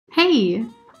Hey!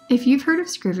 If you've heard of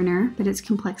Scrivener, but its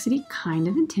complexity kind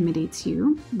of intimidates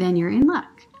you, then you're in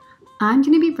luck. I'm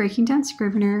going to be breaking down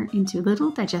Scrivener into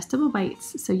little digestible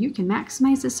bites so you can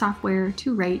maximize the software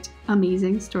to write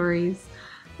amazing stories.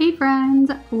 Hey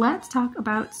friends, let's talk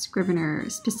about Scrivener,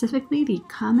 specifically the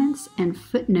Comments and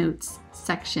Footnotes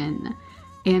section.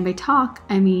 And by talk,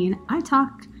 I mean I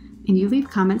talk and you leave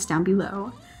comments down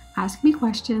below. Ask me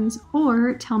questions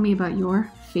or tell me about your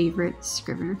favorite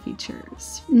Scrivener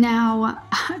features. Now,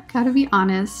 I gotta be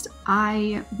honest,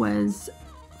 I was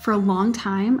for a long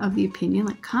time of the opinion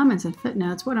like comments and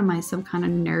footnotes, what am I, some kind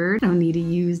of nerd? I don't need to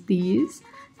use these.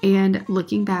 And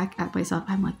looking back at myself,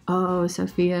 I'm like, oh,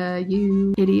 Sofiya,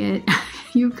 you idiot.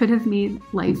 You could have made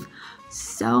life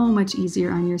so much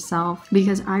easier on yourself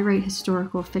because I write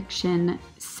historical fiction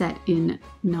set in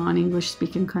non-English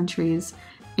speaking countries.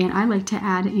 And I like to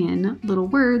add in little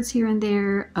words here and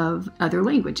there of other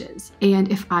languages.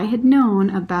 And if I had known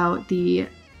about the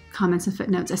comments and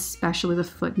footnotes, especially the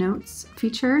footnotes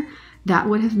feature, that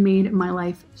would have made my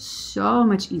life so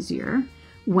much easier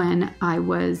when I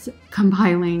was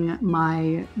compiling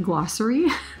my glossary.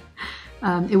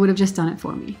 It would have just done it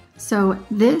for me. So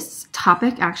this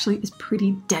topic actually is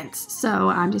pretty dense. So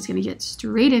I'm just gonna get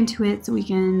straight into it so we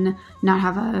can not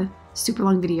have a super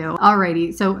long video.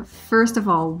 Alrighty, so first of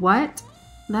all, what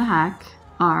the heck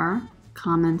are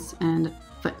comments and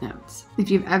footnotes? If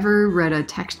you've ever read a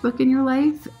textbook in your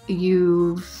life,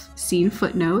 you've seen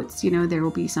footnotes. You know, there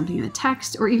will be something in the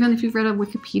text, or even if you've read a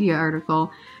Wikipedia article,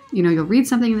 you know, you'll read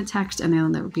something in the text and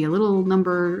then there will be a little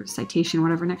number, citation,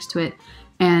 whatever next to it.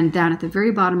 And down at the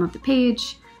very bottom of the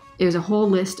page, there's a whole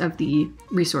list of the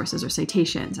resources or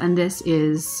citations, and this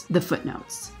is the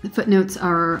footnotes. The footnotes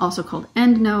are also called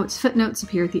endnotes. Footnotes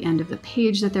appear at the end of the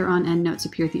page that they're on. Endnotes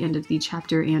appear at the end of the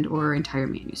chapter and or entire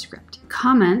manuscript.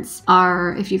 Comments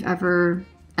are, if you've ever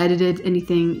edited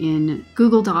anything in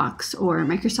Google Docs or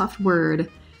Microsoft Word,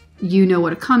 you know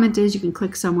what a comment is. You can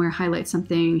click somewhere, highlight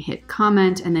something, hit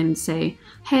comment, and then say,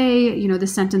 hey, you know,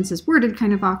 this sentence is worded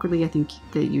kind of awkwardly. I think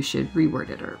that you should reword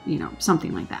it, or, you know,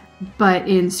 something like that. But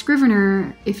in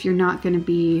Scrivener, if you're not going to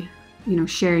be, you know,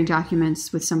 sharing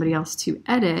documents with somebody else to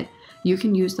edit, you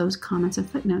can use those comments and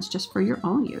footnotes just for your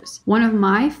own use. One of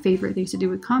my favorite things to do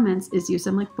with comments is use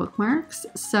them like bookmarks.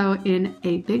 So in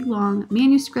a big long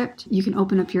manuscript, you can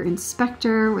open up your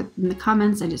inspector within the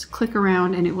comments and just click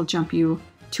around and it will jump you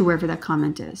to wherever that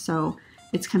comment is. So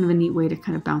it's kind of a neat way to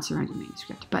kind of bounce around your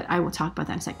manuscript, but I will talk about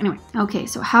that in a second. Anyway, okay,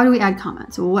 so how do we add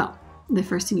comments? Well, the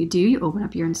first thing you do, you open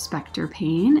up your inspector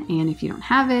pane, and if you don't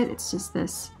have it, it's just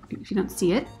this, if you don't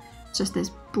see it, it's just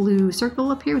this blue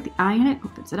circle up here with the eye in it,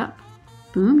 opens it up.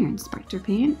 Boom, your inspector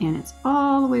pane, and it's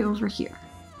all the way over here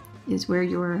is where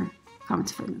your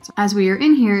comments and footnotes are. As we are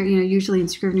in here, you know, usually in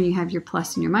Scrivener you have your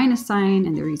plus and your minus sign,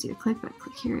 and they're easy to click, but I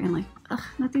click here and like, ugh,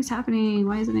 nothing's happening.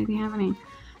 Why isn't anything happening?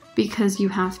 Because you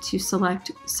have to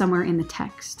select somewhere in the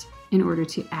text in order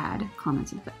to add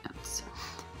comments and footnotes.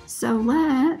 So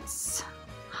let's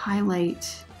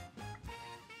highlight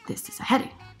this as a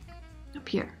heading up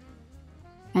here.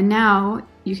 And now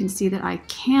you can see that I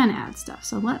can add stuff.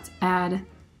 So let's add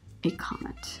a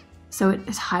comment. So it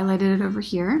has highlighted it over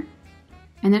here,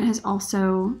 and then it has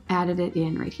also added it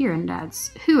in right here, and it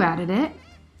adds who added it,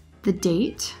 the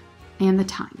date, and the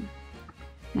time.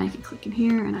 And I can click in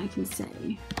here and I can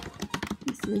say,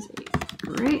 this is a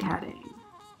great heading.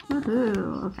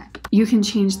 Woohoo, okay. You can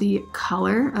change the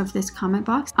color of this comment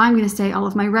box. I'm gonna say all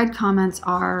of my red comments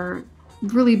are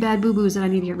really bad boo-boos that I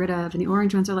need to get rid of, and the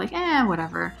orange ones are like,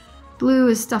 whatever. Blue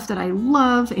is stuff that I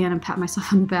love, and I'm patting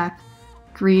myself on the back.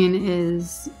 Green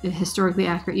is historically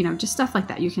accurate, you know, just stuff like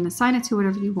that. You can assign it to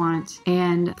whatever you want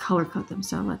and color code them.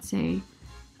 So let's say,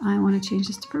 I want to change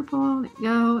this to purple. There you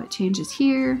go. It changes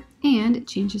here and it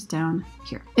changes down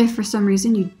here. If for some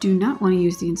reason you do not want to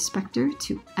use the inspector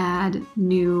to add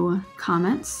new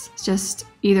comments, just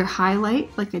either highlight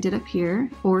like I did up here,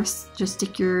 or just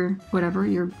stick your whatever,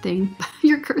 your thing,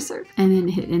 your cursor, and then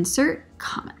hit insert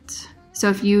comment.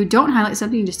 So if you don't highlight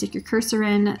something, you just stick your cursor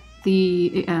in,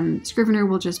 the Scrivener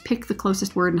will just pick the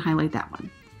closest word and highlight that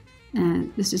one.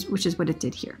 And which is what it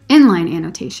did here. Inline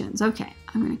annotations. Okay,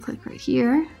 I'm going to click right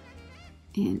here,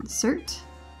 insert,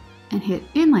 and hit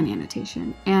inline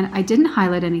annotation. And I didn't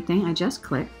highlight anything, I just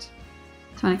clicked.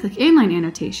 So when I click inline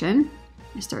annotation,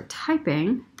 I start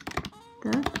typing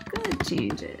the good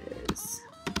changes.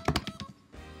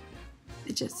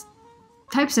 It just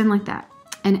types in like that.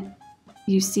 And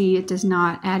you see it does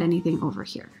not add anything over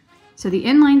here. So the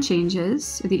inline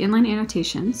changes, or the inline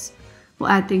annotations, will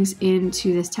add things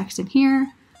into this text in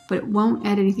here, but it won't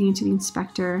add anything into the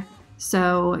inspector.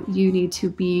 So you need to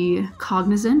be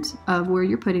cognizant of where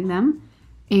you're putting them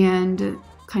and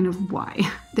kind of why.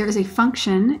 There is a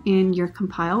function in your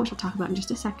compile, which I'll talk about in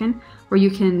just a second, where you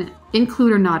can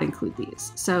include or not include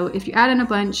these. So if you add in a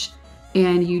bunch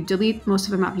and you delete most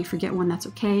of them out, you forget one, that's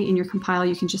okay. In your compile,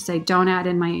 you can just say, don't add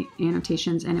in my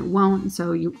annotations, and it won't, and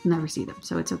so you'll never see them,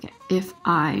 so it's okay. If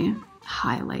I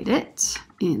highlight it,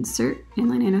 insert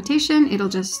inline annotation, it'll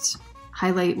just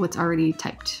highlight what's already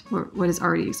typed, or what is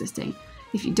already existing.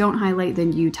 If you don't highlight,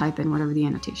 then you type in whatever the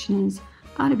annotation is.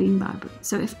 Bada bing, bada boom.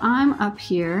 So if I'm up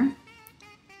here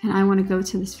and I want to go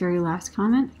to this very last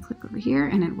comment, I click over here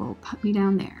and it will put me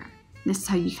down there. This is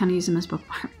how you kind of use them as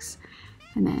bookmarks.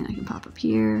 And then I can pop up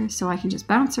here, so I can just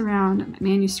bounce around my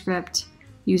manuscript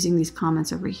using these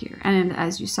comments over here. And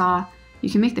as you saw, you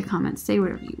can make the comments say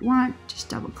whatever you want. Just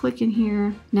double click in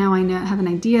here. Now I have an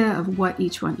idea of what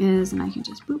each one is, and I can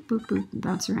just boop, boop, boop, and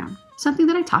bounce around. Something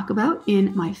that I talk about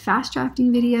in my fast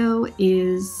drafting video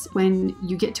is when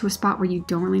you get to a spot where you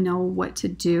don't really know what to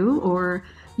do, or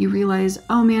you realize,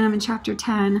 oh man, I'm in chapter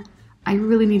 10. I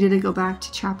really needed to go back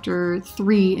to chapter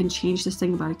 3 and change this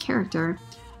thing about a character.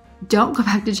 Don't go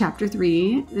back to chapter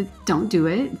 3. Don't do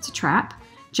it. It's a trap.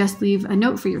 Just leave a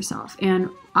note for yourself. And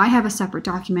I have a separate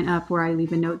document up where I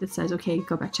leave a note that says, okay,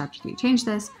 go back to chapter 3, change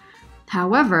this.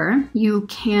 However, you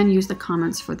can use the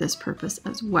comments for this purpose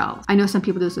as well. I know some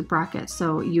people do this with brackets.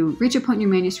 So you reach a point in your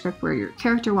manuscript where your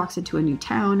character walks into a new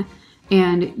town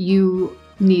and you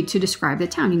need to describe the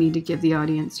town. You need to give the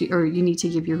audience, or you need to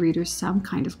give your readers some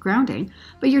kind of grounding,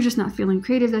 but you're just not feeling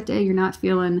creative that day. You're not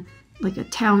feeling like a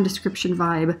town description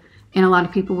vibe. And a lot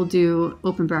of people will do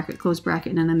open bracket, close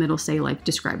bracket, and in the middle say like,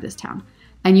 describe this town.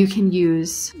 And you can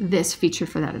use this feature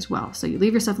for that as well. So you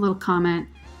leave yourself a little comment,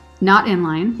 not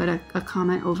inline, but a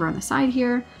comment over on the side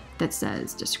here that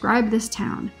says, describe this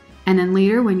town. And then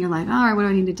later when you're like, all right, what do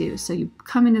I need to do? So you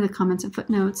come into the comments and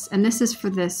footnotes, and this is for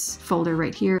this folder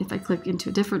right here. If I click into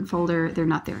a different folder, they're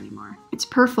not there anymore. It's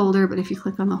per folder, but if you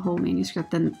click on the whole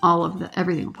manuscript, then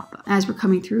everything will pop up. As we're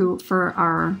coming through for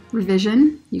our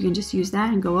revision, you can just use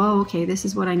that and go, oh, okay, this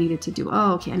is what I needed to do.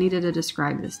 Oh, okay, I needed to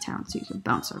describe this town. So you can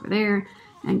bounce over there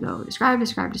and go describe.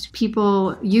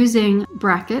 People using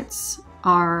brackets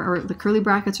or the curly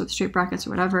brackets or the straight brackets or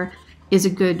whatever is a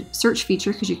good search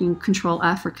feature, because you can Control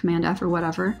F or Command F or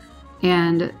whatever.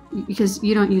 And because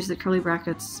you don't use the curly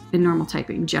brackets in normal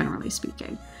typing, generally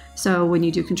speaking. So when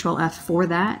you do Control F for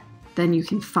that, then you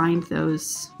can find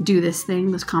those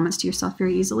comments to yourself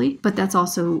very easily. But that's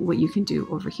also what you can do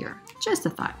over here. Just a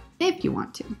thought, if you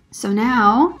want to. So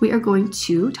now we are going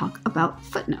to talk about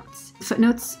footnotes.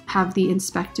 Footnotes have the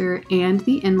inspector and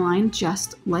the inline,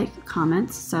 just like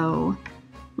comments. So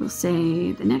we'll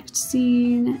say the next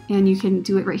scene, and you can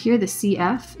do it right here. The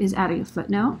CF is adding a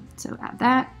footnote, so add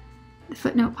that. The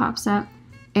footnote pops up,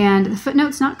 and the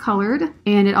footnote's not colored,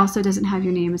 and it also doesn't have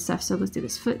your name and stuff. So let's do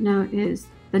this. Footnote is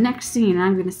the next scene, and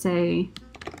I'm going to say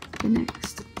the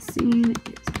next scene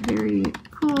is very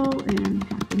cool and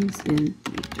happens in New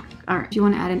York. All right, if you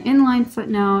want to add an inline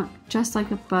footnote, just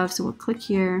like above, so we'll click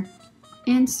here,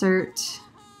 insert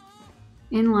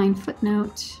inline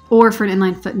footnote, or for an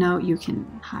inline footnote, you can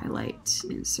highlight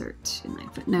insert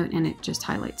inline footnote, and it just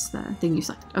highlights the thing you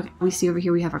selected. Okay, we see over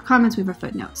here we have our comments, we have our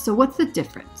footnotes. So what's the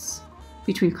difference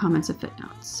between comments and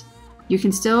footnotes? You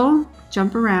can still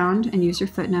jump around and use your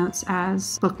footnotes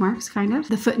as bookmarks, kind of.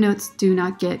 The footnotes do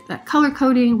not get that color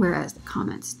coding, whereas the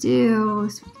comments do.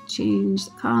 So we can change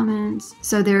the comments.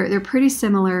 So they're pretty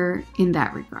similar in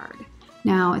that regard.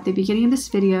 Now, at the beginning of this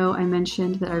video, I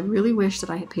mentioned that I really wish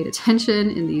that I had paid attention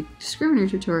in the Scrivener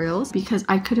tutorials, because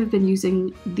I could have been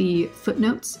using the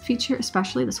footnotes feature,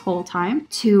 especially this whole time,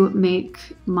 to make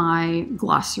my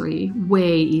glossary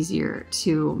way easier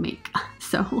to make.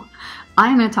 So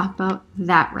I'm going to talk about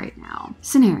that right now.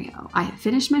 Scenario: I have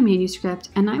finished my manuscript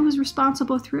and I was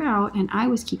responsible throughout, and I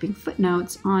was keeping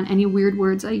footnotes on any weird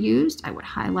words I used. I would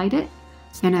highlight it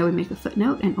and I would make a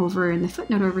footnote, and over in the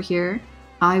footnote over here,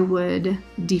 I would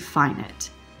define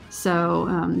it. So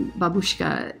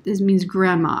babushka, this means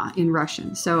grandma in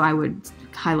Russian. So I would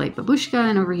highlight babushka,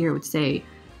 and over here it would say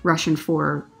Russian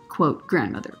for, quote,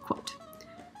 grandmother, quote,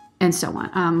 and so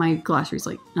on. My glossary is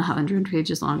like 100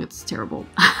 pages long. It's terrible.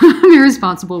 I'm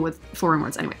irresponsible with foreign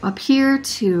words. Anyway, up here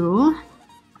to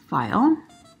File.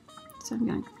 So I'm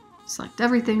going to select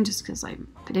everything just because I'm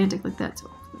pedantic like that. So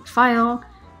File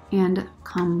and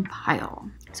Compile.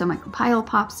 So my compile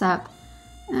pops up,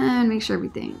 and make sure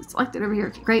everything's selected over here.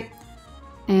 Okay, great.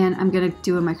 And I'm going to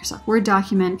do a Microsoft Word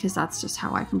document because that's just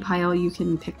how I compile. You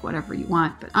can pick whatever you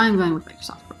want, but I'm going with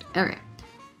Microsoft Word. All right.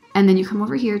 And then you come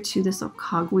over here to this little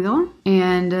cogwheel,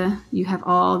 and you have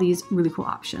all these really cool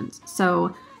options.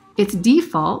 So it's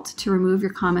default to remove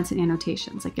your comments and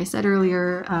annotations. Like I said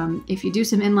earlier, if you do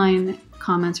some inline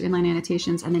comments or inline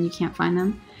annotations and then you can't find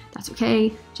them, that's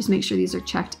okay. Just make sure these are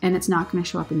checked and it's not going to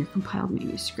show up in your compiled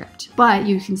manuscript. But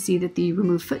you can see that the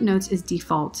remove footnotes is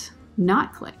default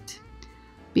not clicked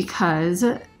because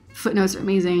footnotes are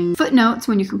amazing. Footnotes,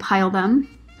 when you compile them,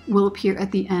 will appear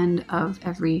at the end of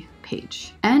every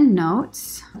page.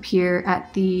 Endnotes appear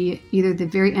at either the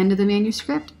very end of the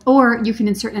manuscript, or you can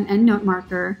insert an endnote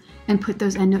marker and put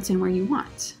those endnotes in where you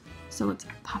want. So let's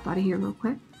pop out of here real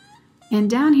quick. And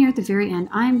down here at the very end,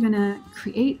 I'm gonna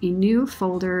create a new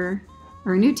folder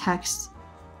or a new text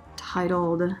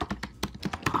titled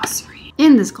Glossary.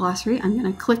 In this glossary, I'm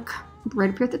gonna click right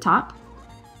up here at the top,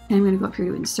 and I'm gonna go up here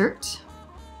to Insert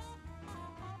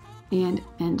and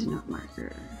Endnote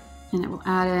marker. And it will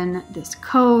add in this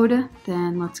code.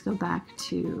 Then let's go back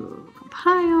to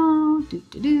compile,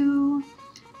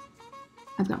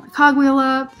 I've got my cogwheel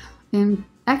up, and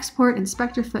export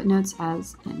inspector footnotes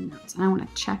as endnotes. And I want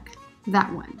to check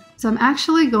that one. So I'm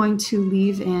actually going to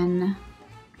leave in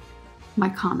my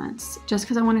comments just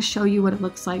because I want to show you what it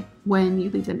looks like when you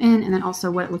leave them in, and then also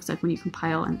what it looks like when you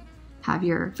compile and have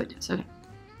your footnotes. Okay,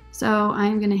 so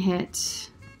I'm going to hit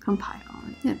compile.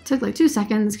 It took like 2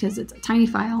 seconds because it's a tiny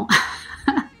file.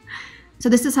 So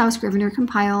this is how Scrivener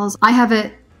compiles. I have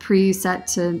it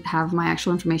preset to have my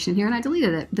actual information here, and I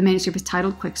deleted it. The manuscript is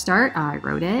titled Quick Start. I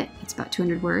wrote it. It's about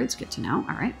 200 words. Good to know.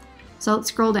 All right. So let's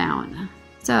scroll down.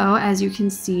 So as you can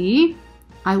see,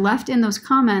 I left in those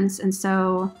comments, and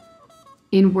so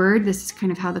in Word, this is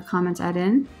kind of how the comments add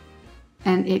in,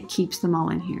 and it keeps them all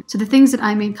in here. So the things that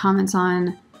I made comments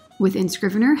on within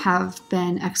Scrivener have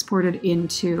been exported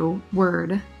into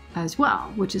Word as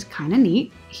well, which is kind of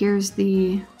neat. Here's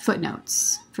the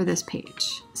footnotes for this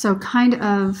page. So kind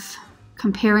of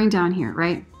comparing down here,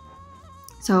 right?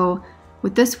 So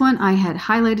with this one, I had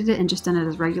highlighted it and just done it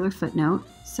as regular footnote.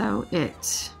 So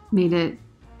it made it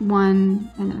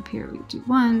 1, and then up here we do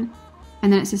 1,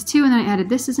 and then it says 2, and then I added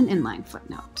this as an inline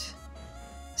footnote.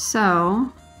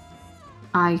 So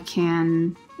I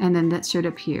can, and then that showed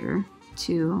up here,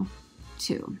 2,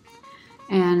 2.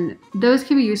 And those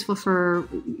can be useful for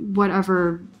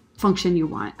whatever function you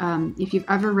want. If you've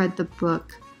ever read the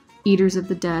book Eaters of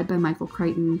the Dead by Michael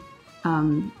Crichton,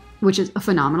 which is a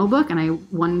phenomenal book, and I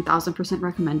 1000%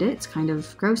 recommend it. It's kind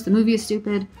of gross. The movie is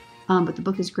stupid, but the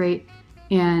book is great.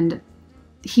 And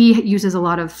he uses a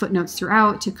lot of footnotes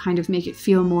throughout to kind of make it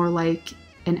feel more like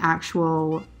an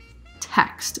actual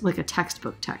text, like a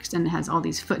textbook text, and it has all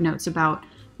these footnotes about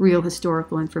real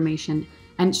historical information.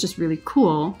 And it's just really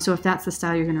cool. So if that's the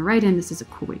style you're going to write in, this is a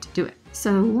cool way to do it.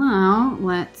 So now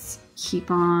let's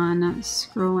keep on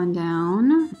scrolling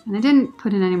down. And I didn't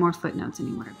put in any more footnotes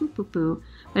anywhere. Boop, boop, boop.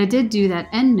 But I did do that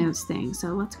endnotes thing. So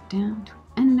let's go down to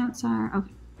where endnotes are.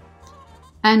 Okay.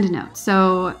 Endnotes.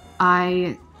 So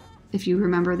if you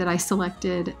remember that I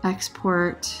selected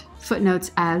export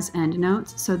footnotes as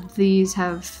endnotes. So these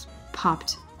have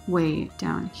popped way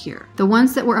down here. The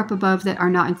ones that were up above that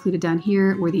are not included down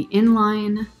here were the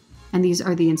inline, and these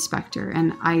are the inspector.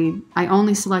 And I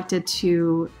only selected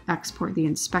to export the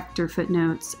inspector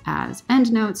footnotes as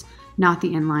endnotes, not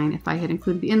the inline. If I had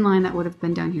included the inline, that would have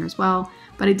been down here as well,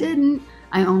 but I didn't.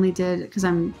 I only did because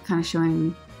I'm kind of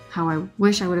showing how I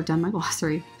wish I would have done my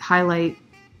glossary. Highlight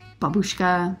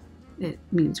babushka, it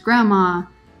means grandma,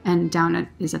 and down it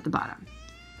is at the bottom.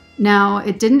 Now,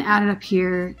 it didn't add it up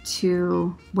here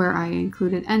to where I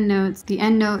included endnotes. The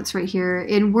endnotes right here,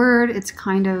 in Word, it's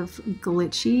kind of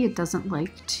glitchy. It doesn't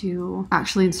like to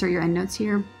actually insert your endnotes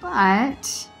here,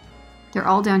 but they're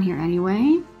all down here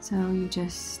anyway. So you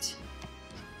just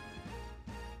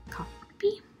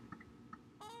copy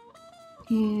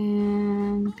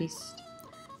and paste.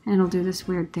 And it'll do this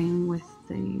weird thing with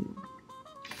the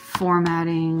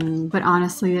formatting, but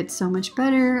honestly, it's so much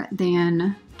better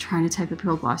than trying to type up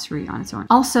your whole glossary on its own.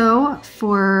 Also,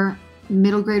 for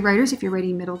middle grade writers, if you're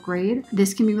writing middle grade,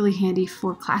 this can be really handy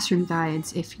for classroom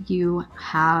guides if you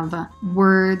have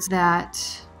words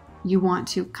that you want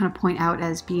to kind of point out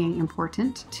as being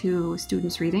important to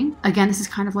students reading. Again, this is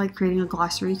kind of like creating a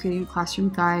glossary. Creating a classroom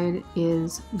guide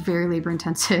is very labor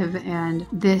intensive, and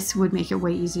this would make it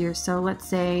way easier. So let's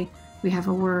say we have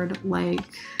a word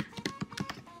like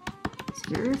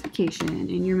verification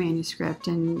in your manuscript,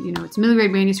 and you know it's a middle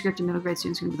grade manuscript, and middle grade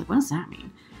students are gonna be like, what does that mean?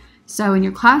 So in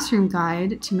your classroom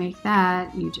guide, to make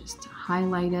that, you just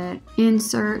highlight it,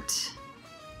 insert,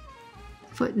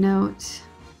 footnote,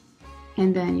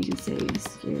 and then you can say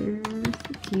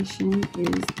scarification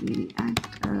is the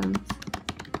act of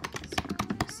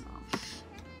self.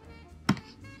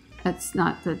 That's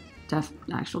not the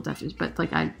actual definition, but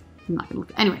like I'm not gonna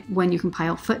look. Anyway, when you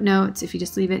compile footnotes, if you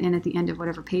just leave it in at the end of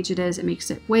whatever page it is, it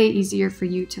makes it way easier for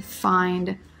you to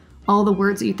find all the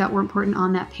words that you thought were important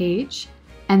on that page.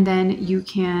 And then you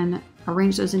can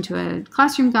arrange those into a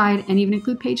classroom guide and even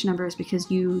include page numbers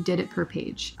because you did it per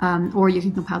page. Or you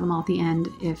can compile them all at the end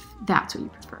if that's what you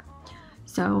prefer.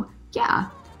 So yeah,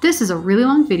 this is a really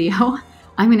long video.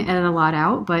 I'm going to edit a lot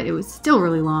out, but it was still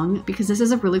really long because this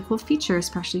is a really cool feature,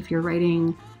 especially if you're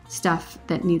writing stuff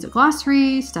that needs a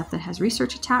glossary, stuff that has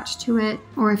research attached to it,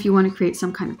 or if you want to create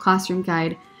some kind of classroom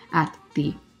guide at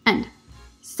the end.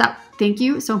 So thank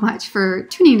you so much for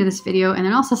tuning into this video and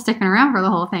then also sticking around for the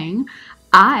whole thing.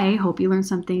 I hope you learned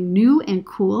something new and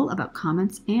cool about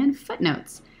comments and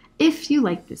footnotes. If you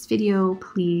liked this video,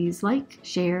 please like,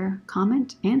 share,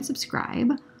 comment, and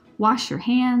subscribe. Wash your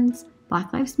hands.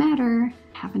 Black Lives Matter.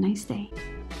 Have a nice day.